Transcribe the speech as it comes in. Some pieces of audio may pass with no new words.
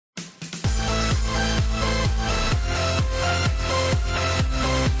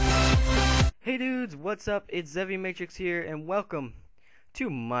Hey dudes, what's up? It's ZevyMatrix here, and welcome to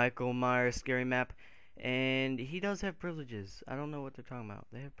Michael Myers' scary map. And he does have privileges. I don't know what they're talking about.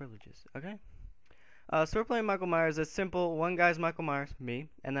 They have privileges, okay? So we're playing Michael Myers. It's simple. One guy's Michael Myers, me,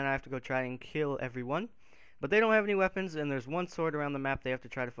 and then I have to go try and kill everyone. But they don't have any weapons, and there's one sword around the map. They have to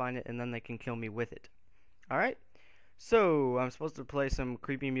try to find it, and then they can kill me with it. Alright? So, I'm supposed to play some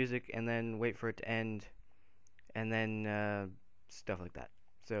creepy music, and then wait for it to end, and then, stuff like that.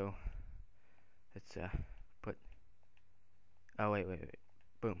 So... let's put. Oh wait.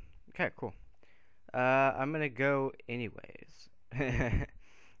 Boom. Okay, cool. I'm gonna go anyways,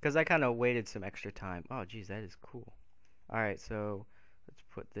 cause I kind of waited some extra time. Oh, geez, that is cool. All right, so let's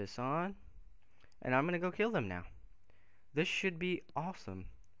put this on, and I'm gonna go kill them now. This should be awesome.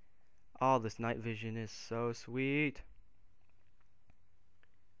 Oh, this night vision is so sweet.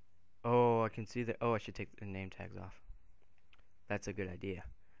 Oh, I can see that. Oh, I should take the name tags off. That's a good idea,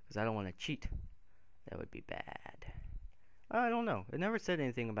 cause I don't want to cheat. That would be bad. I don't know. It never said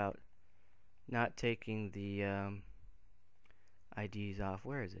anything about not taking the IDs off.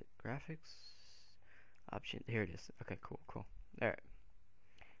 Where is it? Graphics? Option. Here it is. Okay, cool. Alright.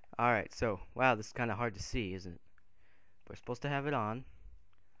 Alright, so, wow, this is kind of hard to see, isn't it? We're supposed to have it on.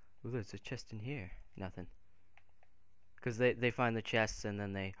 Ooh, there's a chest in here. Nothing. Because they find the chests and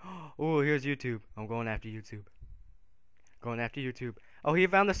then they... Oh, here's YouTube. I'm going after YouTube. Going after YouTube. Oh, he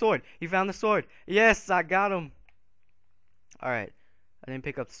found the sword. He found the sword. Yes, I got him. Alright. I didn't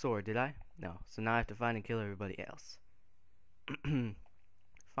pick up the sword, did I? No. So now I have to find and kill everybody else.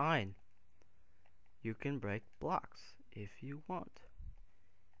 Fine. You can break blocks if you want.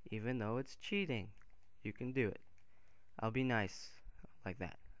 Even though it's cheating. You can do it. I'll be nice. Like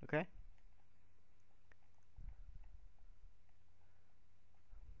that. Okay?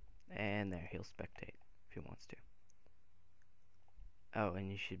 And there. He'll spectate if he wants to. Oh,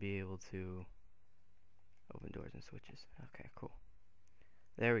 and you should be able to open doors and switches. Okay, cool.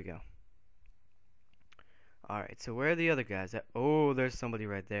 There we go. Alright, so where are the other guys at? Oh, there's somebody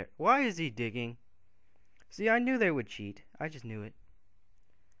right there. Why is he digging? See, I knew they would cheat. I just knew it.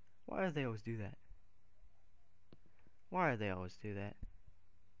 Why do they always do that? Why do they always do that?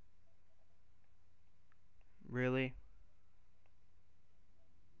 Really?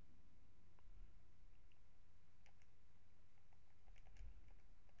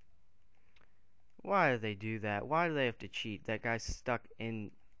 Why do they do that? Why do they have to cheat? That guy's stuck in...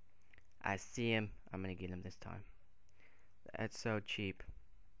 I see him. I'm gonna get him this time. That's so cheap.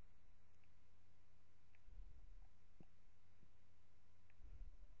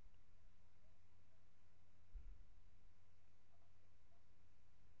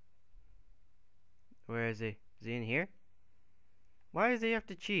 Where is he? Is he in here? Why does he have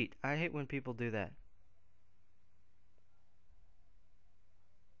to cheat? I hate when people do that.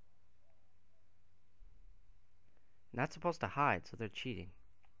 Not supposed to hide, so they're cheating.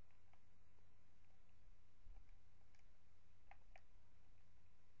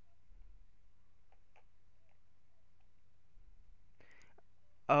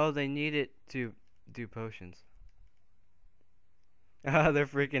 Oh, they need it to do potions. They're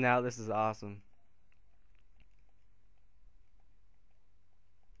freaking out. This is awesome.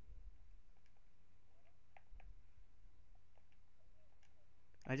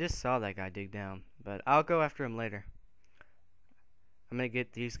 I just saw that guy dig down, but I'll go after him later. I'm gonna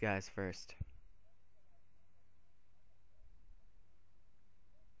get these guys first.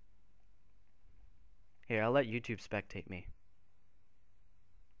 Here, I'll let YouTube spectate me.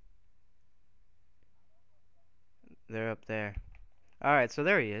 They're up there. Alright, so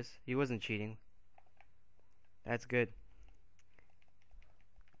there he is. He wasn't cheating. That's good.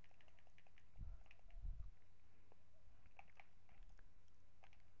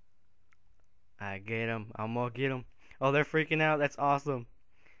 I get him. I'm gonna get him. Oh, they're freaking out. That's awesome.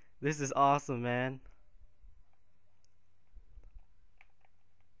 This is awesome, man.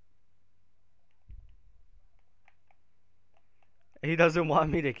 He doesn't want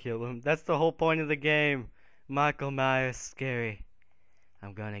me to kill him. That's the whole point of the game. Michael Myers scary.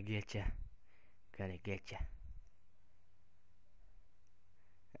 I'm gonna get you. Gonna get you.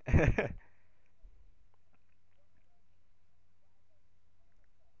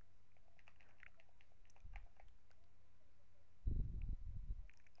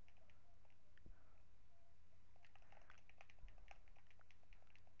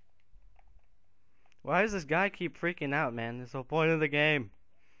 Why does this guy keep freaking out, man? This whole point of the game.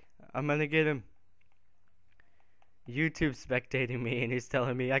 I'm gonna get him. YouTube spectating me and he's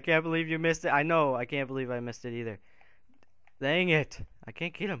telling me, I can't believe you missed it. I know, I can't believe I missed it either. Dang it. I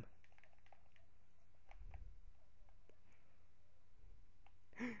can't get him.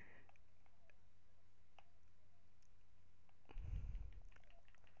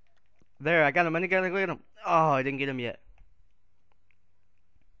 There, I got him. I got him. Oh, I didn't get him yet.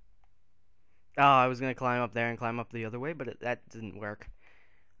 Oh, I was gonna climb up there and climb up the other way, but that didn't work.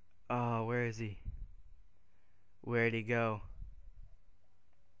 Oh, where is he? Where'd he go?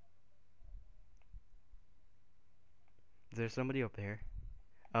 Is there somebody up there?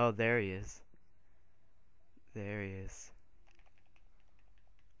 Oh, there he is. There he is.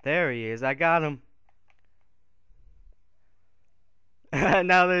 There he is. I got him.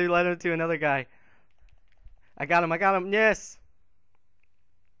 Now they led him to another guy. I got him. I got him. Yes.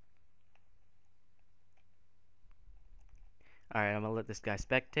 Alright, I'm gonna let this guy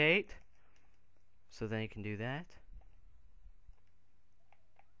spectate. So then he can do that.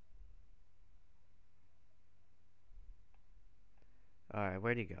 Alright,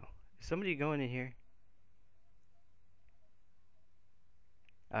 where'd he go? Is somebody going in here?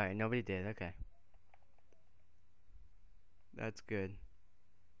 Alright, nobody did. Okay. That's good.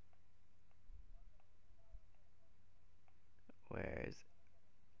 Where is...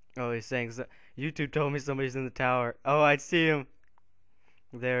 Oh, he's saying... YouTube told me somebody's in the tower. Oh, I see him.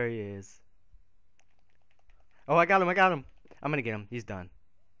 There he is. Oh, I got him. I got him. I'm gonna get him. He's done.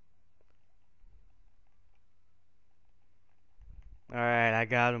 Alright, I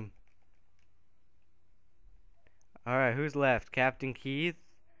got him. Alright, who's left? Captain Keith,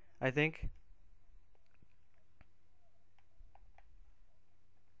 I think.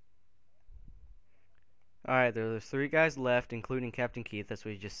 Alright, there's 3 guys left, including Captain Keith. That's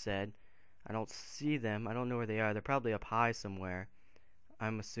what he just said. I don't see them. I don't know where they are. They're probably up high somewhere,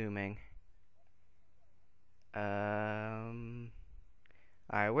 I'm assuming. Alright,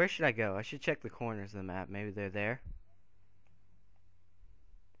 where should I go? I should check the corners of the map. Maybe they're there.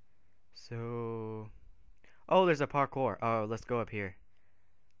 So... Oh, there's a parkour. Oh, let's go up here.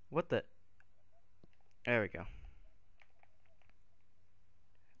 What the... There we go.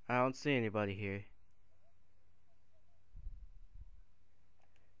 I don't see anybody here.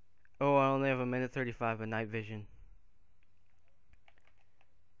 Oh, I only have a minute 35 of night vision.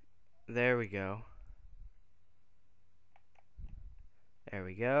 There we go. There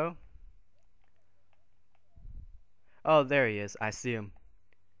we go. Oh, there he is. I see him.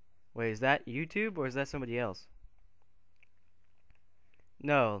 Wait, is that YouTube or is that somebody else?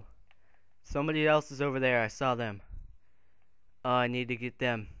 No. Somebody else is over there. I saw them. Oh, I need to get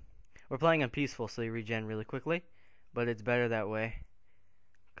them. We're playing on peaceful, so you regen really quickly. But it's better that way.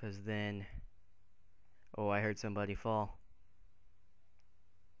 Because then... Oh, I heard somebody fall.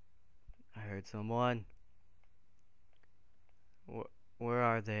 I heard someone. Where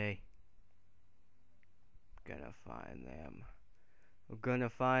are they? Gonna find them. We're gonna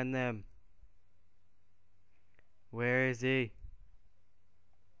find them. Where is he?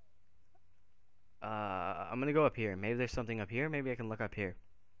 I'm gonna go up here. Maybe there's something up here. Maybe I can look up here.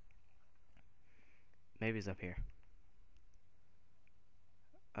 Maybe he's up here.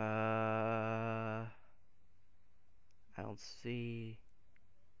 I don't see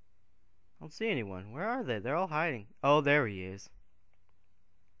anyone. Where are they? They're all hiding. Oh, there he is.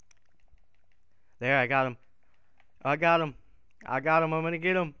 There, I got him. I got him. I got him. I'm gonna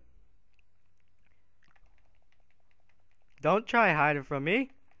get him. Don't try hiding from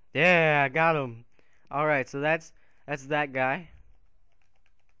me. Yeah, I got him. Alright, so that's that guy.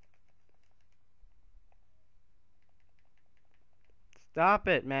 Stop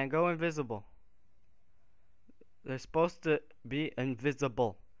it, man. Go invisible. They're supposed to be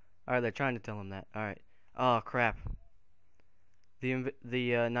invisible. Alright, they're trying to tell him that. Alright. Oh, crap.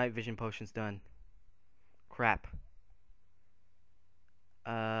 The night vision potion's done. Crap.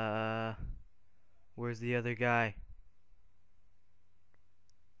 Where's the other guy?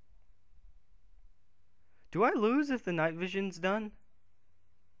 Do I lose if the night vision's done?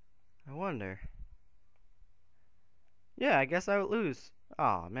 I wonder. Yeah, I guess I would lose.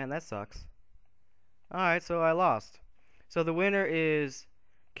 Aw, man, that sucks. Alright, so I lost. So the winner is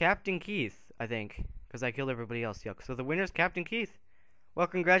Captain Keith, I think. Because I killed everybody else. Yuck. So the winner is Captain Keith. Well,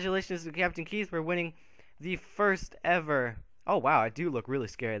 congratulations to Captain Keith for winning the first ever... Oh, wow, I do look really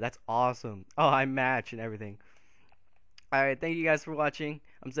scary. That's awesome. Oh, I match and everything. Alright, thank you guys for watching.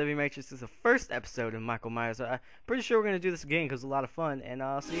 I'm ZevyMatrix. This is the first episode of Michael Myers. I'm pretty sure we're going to do this again because it's a lot of fun. And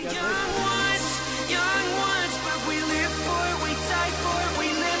I'll see you guys later. Young ones, but we live for it, we die for it.